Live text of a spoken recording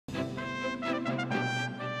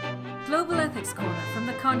Global Ethics Corner from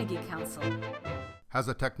the Carnegie Council. Has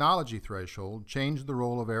a technology threshold changed the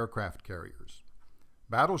role of aircraft carriers?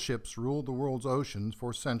 Battleships ruled the world's oceans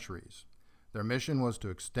for centuries. Their mission was to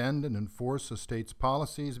extend and enforce a state's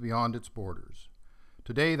policies beyond its borders.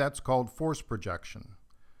 Today, that's called force projection.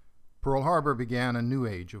 Pearl Harbor began a new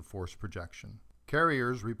age of force projection.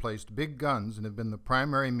 Carriers replaced big guns and have been the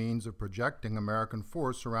primary means of projecting American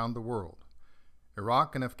force around the world.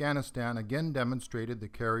 Iraq and Afghanistan again demonstrated the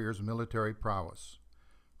carriers' military prowess.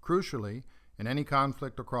 Crucially, in any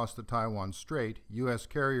conflict across the Taiwan Strait, U.S.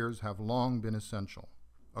 carriers have long been essential.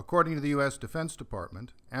 According to the U.S. Defense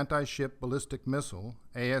Department, anti-ship ballistic missile,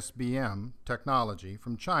 ASBM, technology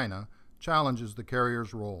from China challenges the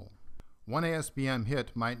carrier's role. One ASBM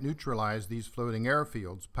hit might neutralize these floating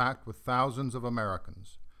airfields packed with thousands of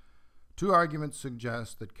Americans. Two arguments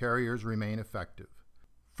suggest that carriers remain effective.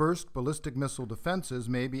 First, ballistic missile defenses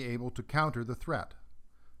may be able to counter the threat.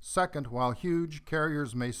 Second, while huge,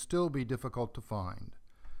 carriers may still be difficult to find.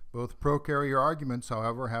 Both pro-carrier arguments,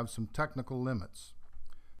 however, have some technical limits.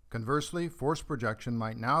 Conversely, force projection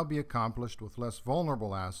might now be accomplished with less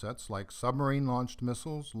vulnerable assets like submarine-launched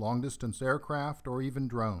missiles, long-distance aircraft, or even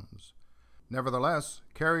drones. Nevertheless,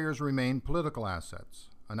 carriers remain political assets.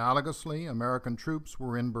 Analogously, American troops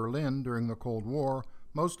were in Berlin during the Cold War,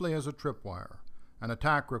 mostly as a tripwire. An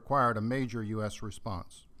attack required a major U.S.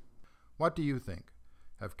 response. What do you think?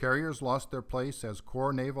 Have carriers lost their place as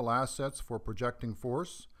core naval assets for projecting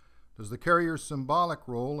force? Does the carrier's symbolic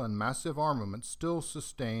role and massive armament still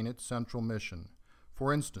sustain its central mission?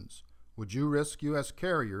 For instance, would you risk U.S.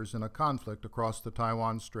 carriers in a conflict across the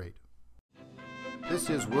Taiwan Strait?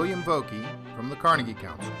 This is William Vokey from the Carnegie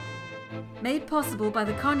Council. Made possible by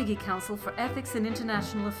the Carnegie Council for Ethics in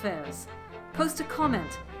International Affairs. Post a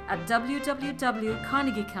comment at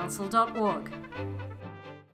www.carnegiecouncil.org.